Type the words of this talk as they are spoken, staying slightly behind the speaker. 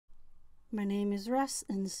My name is Russ,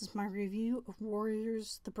 and this is my review of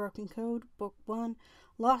Warriors The Broken Code, Book 1,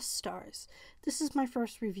 Lost Stars. This is my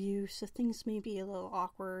first review, so things may be a little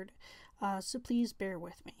awkward, so please bear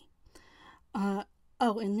with me. And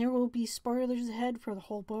there will be spoilers ahead for the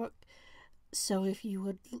whole book, so if you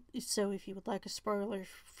would like a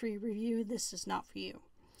spoiler-free review, this is not for you.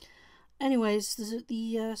 Anyways,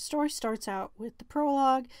 the story starts out with the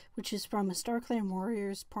prologue, which is from a StarClan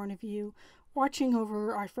warrior's point of view, watching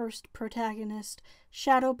over our first protagonist,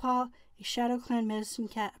 Shadowpaw, a ShadowClan medicine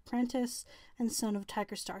cat apprentice and son of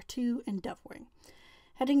Tiger Star 2 and Dovewing,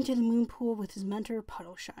 heading to the moon pool with his mentor,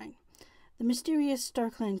 Puddleshine. The mysterious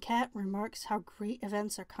StarClan cat remarks how great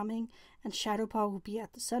events are coming, and Shadowpaw will be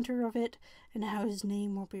at the center of it, and how his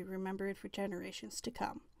name will be remembered for generations to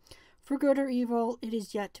come. For good or evil, it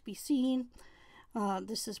is yet to be seen.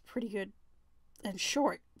 This is pretty good and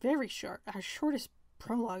short, very short, our shortest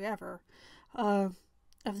prologue ever for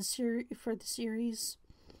the series.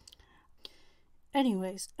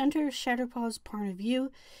 Anyways, enter Shadowpaw's point of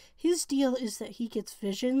view. His deal is that he gets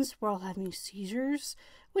visions while having seizures,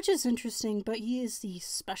 which is interesting, but he is the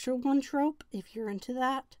special one trope, if you're into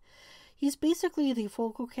that. He's basically the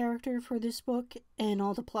focal character for this book, and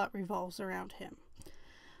all the plot revolves around him.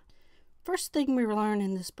 First thing we learn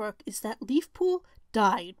in this book is that Leafpool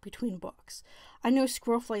died between books. I know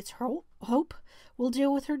Squirrelflight's Hope will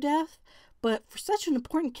deal with her death, but for such an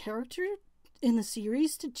important character in the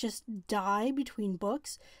series to just die between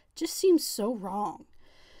books just seems so wrong.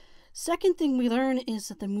 Second thing we learn is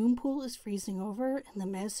that the moon pool is freezing over and the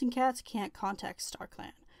medicine cats can't contact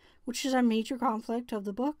StarClan, which is a major conflict of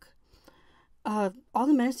the book. All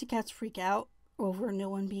the medicine cats freak out over no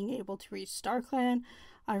one being able to reach StarClan.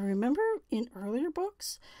 I remember in earlier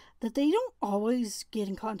books that they don't always get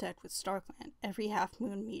in contact with StarClan every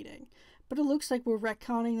half-moon meeting, but it looks like we're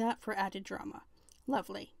retconning that for added drama.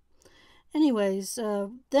 Lovely. Anyways,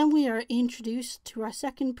 then we are introduced to our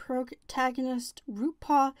second protagonist,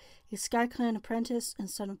 Rootpaw, a SkyClan apprentice and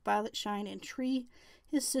son of Violetshine and Tree.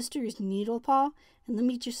 His sister is Needlepaw, and let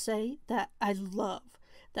me just say that I love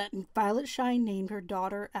that Violetshine named her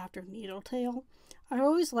daughter after Needletail. I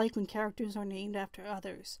always like when characters are named after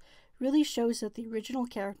others. Really shows that the original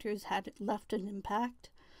characters had left an impact.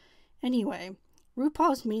 Anyway,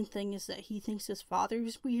 RuPaul's main thing is that he thinks his father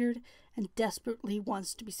is weird and desperately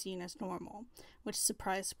wants to be seen as normal, which,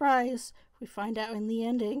 surprise, surprise, we find out in the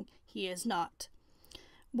ending he is not.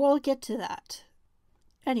 We'll get to that.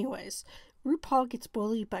 Anyways, RuPaul gets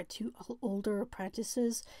bullied by two older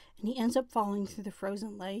apprentices, and he ends up falling through the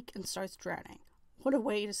frozen lake and starts drowning. What a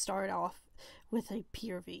way to start off with a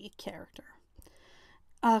POV character.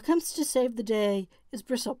 Comes to save the day is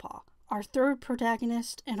Bristlepaw, our third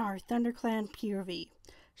protagonist and our ThunderClan POV.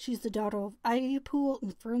 She's the daughter of Ivypool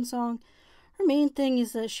and Fernsong. Her main thing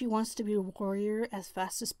is that she wants to be a warrior as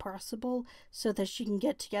fast as possible so that she can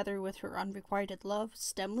get together with her unrequited love,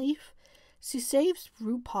 Stemleaf. She saves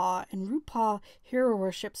RuPaw, and RuPaw hero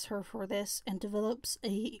worships her for this and develops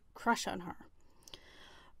a crush on her.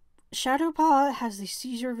 Shadowpaw has the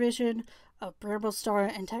seizure vision of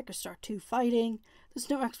Bramblestar and Tiger Star 2 fighting. There's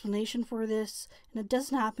no explanation for this, and it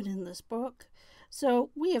doesn't happen in this book, so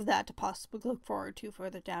we have that to possibly look forward to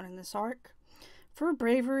further down in this arc. For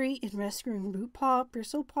bravery in rescuing Rootpaw,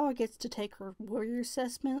 Bristlepaw gets to take her warrior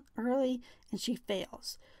assessment early, and she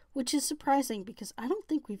fails, which is surprising because I don't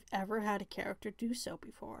think we've ever had a character do so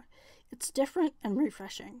before. It's different and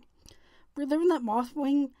refreshing. We learn that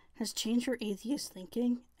Mothwing has changed her atheist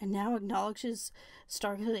thinking and now acknowledges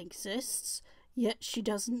StarClan exists, yet she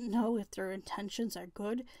doesn't know if their intentions are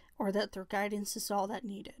good or that their guidance is all that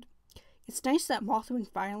needed. It's nice that Mothwing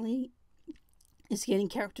finally is getting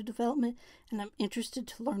character development, and I'm interested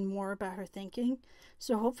to learn more about her thinking,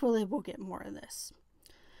 so hopefully we'll get more of this.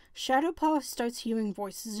 Shadowpaw starts hearing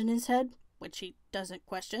voices in his head, which he doesn't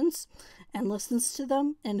question, and listens to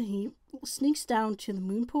them, and he sneaks down to the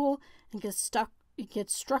moon pool and gets struck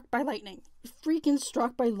by lightning. Freaking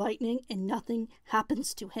struck by lightning, and nothing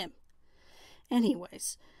happens to him.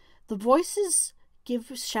 Anyways, the voices give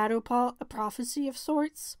Shadowpaw a prophecy of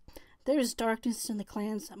sorts. There is darkness in the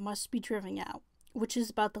clans that must be driven out, which is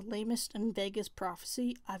about the lamest and vaguest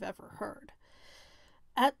prophecy I've ever heard.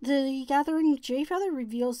 At the gathering, Jayfeather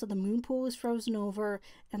reveals that the moon pool is frozen over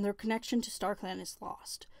and their connection to StarClan is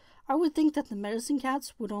lost. I would think that the medicine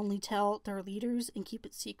cats would only tell their leaders and keep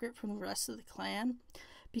it secret from the rest of the clan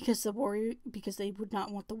because they would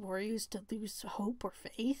not want the warriors to lose hope or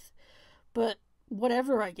faith. But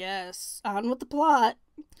whatever, I guess. On with the plot.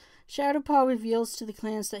 Shadowpaw reveals to the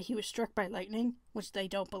clans that he was struck by lightning, which they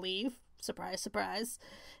don't believe, surprise, surprise,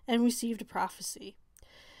 and received a prophecy.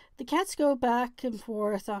 The cats go back and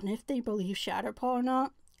forth on if they believe Shadowpaw or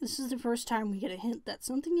not. This is the first time we get a hint that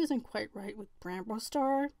something isn't quite right with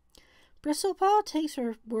Bramblestar. Bristlepaw takes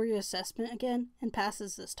her worry assessment again and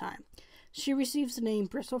passes this time. She receives the name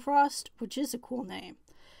Bristlefrost, which is a cool name.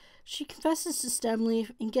 She confesses to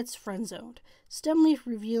Stemleaf and gets friend-zoned, Stemleaf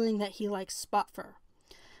revealing that he likes Spotfur.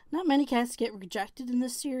 Not many cats get rejected in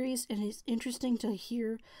this series, and it's interesting to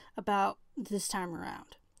hear about this time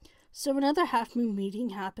around. So another half-moon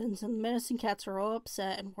meeting happens, and the medicine cats are all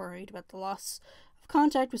upset and worried about the loss of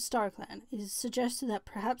contact with StarClan. It is suggested that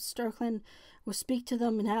perhaps StarClan will speak to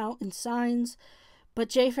them now in signs, but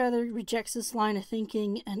Jayfeather rejects this line of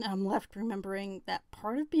thinking, and I'm left remembering that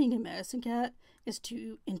part of being a medicine cat is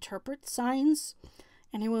to interpret signs.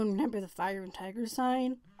 Anyone remember the fire and tiger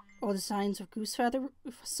sign? Or the signs of Goosefeather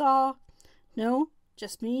saw? No?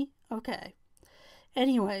 Just me? Okay.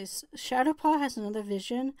 Anyways, Shadowpaw has another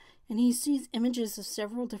vision, and he sees images of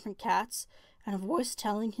several different cats, and a voice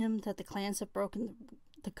telling him that the clans have broken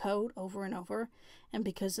the code over and over, and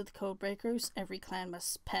because of the code breakers, every clan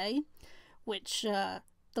must pay, which, the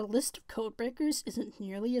list of code breakers isn't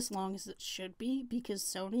nearly as long as it should be, because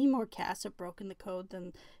so many more cats have broken the code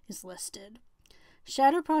than is listed.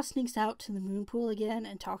 Shadowpaw sneaks out to the moon pool again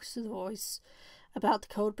and talks to the voice about the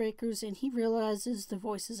code breakers, and he realizes the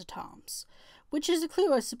voice is a Tom's, which is a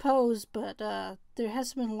clue, I suppose, but there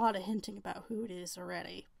has been a lot of hinting about who it is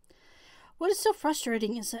already. What is so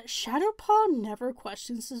frustrating is that Shadowpaw never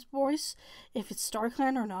questions his voice, if it's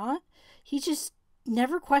StarClan or not. He just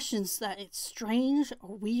never questions that it's strange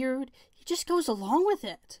or weird. He just goes along with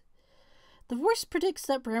it. The voice predicts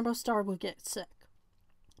that Bramblestar will get sick.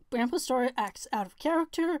 Bramblestar acts out of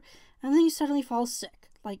character, and then he suddenly falls sick.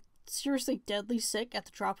 Like, seriously deadly sick at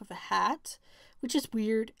the drop of a hat, which is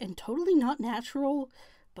weird and totally not natural,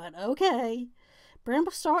 but okay.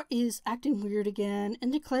 Bramblestar is acting weird again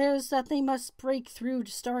and declares that they must break through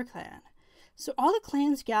to StarClan. So all the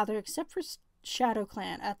clans gather except for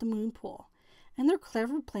ShadowClan at the moon pool, and their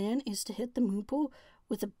clever plan is to hit the moon pool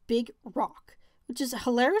with a big rock, which is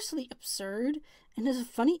hilariously absurd and is a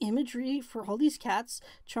funny imagery for all these cats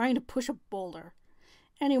trying to push a boulder.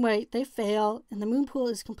 Anyway, they fail, and the moon pool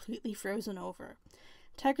is completely frozen over.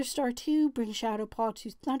 Tigerstar 2 brings Shadowpaw to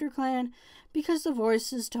ThunderClan because the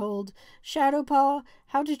voices told Shadowpaw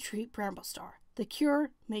how to treat Bramblestar. The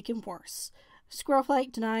cure, make him worse.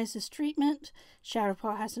 Squirrelflight denies his treatment.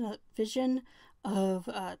 Shadowpaw has a vision of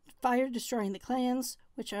fire destroying the clans,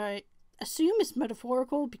 which I assume is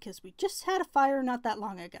metaphorical because we just had a fire not that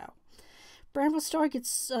long ago.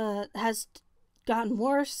 Bramblestar has gotten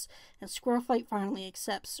worse, and Squirrelflight finally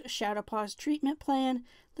accepts Shadowpaw's treatment plan.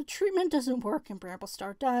 The treatment doesn't work, and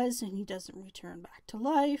Bramblestar dies, and he doesn't return back to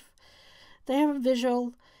life. They have a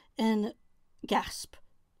visual, and gasp,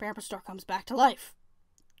 Bramblestar comes back to life.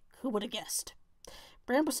 Who would have guessed?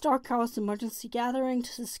 Bramblestar calls an emergency gathering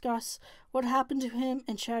to discuss what happened to him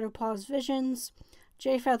and Shadowpaw's visions.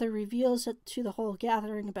 Jayfeather reveals it to the whole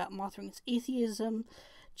gathering about Mothring's atheism.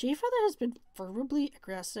 Jayfeather has been verbally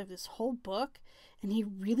aggressive this whole book, and he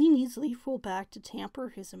really needs Leafpool back to tamper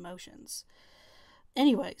his emotions.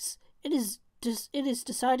 Anyways, it is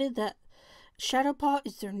decided that Shadowpaw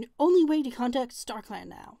is their only way to contact StarClan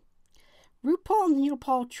now. Rootpaw,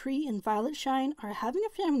 Needlepaw, Tree, and Violetshine are having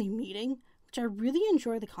a family meeting, which I really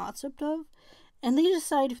enjoy the concept of, and they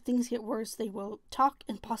decide if things get worse, they will talk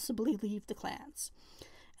and possibly leave the clans.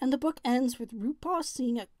 And the book ends with Rootpaw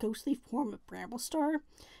seeing a ghostly form of Bramblestar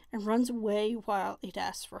and runs away while it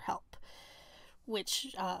asks for help.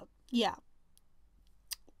 Which, yeah.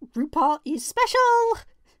 Rootpaw is special!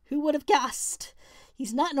 Who would have guessed?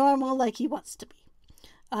 He's not normal like he wants to be.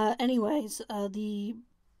 Anyways, the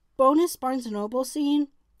bonus Barnes & Noble scene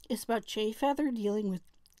is about Jayfeather dealing with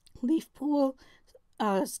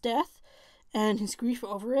Leafpool's death and his grief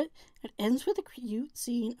over it. It ends with a cute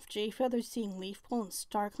scene of Jayfeather seeing Leafpool and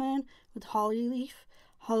StarClan with Hollyleaf.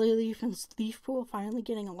 Hollyleaf and Leafpool finally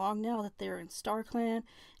getting along now that they're in StarClan,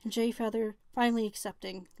 and Jayfeather finally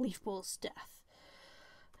accepting Leafpool's death.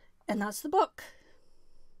 And that's the book.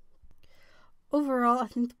 Overall, I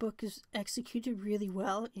think the book is executed really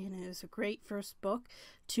well, and it is a great first book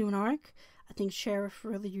to an arc. I think Sheriff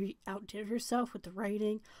really outdid herself with the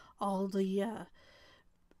writing. All the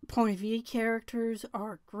point of view characters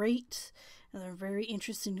are great, and they're very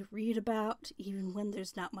interesting to read about, even when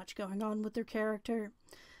there's not much going on with their character.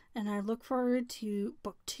 And I look forward to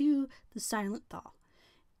Book 2, The Silent Thaw.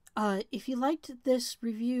 If you liked this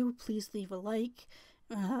review, please leave a like.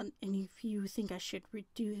 And if you think I should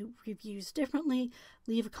do reviews differently,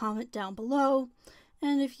 leave a comment down below.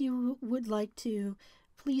 And if you would like to,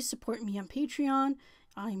 please support me on Patreon.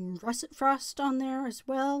 I'm Russet Frost on there as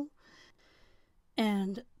well.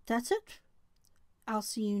 And that's it. I'll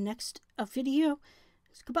see you next video.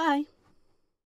 Goodbye.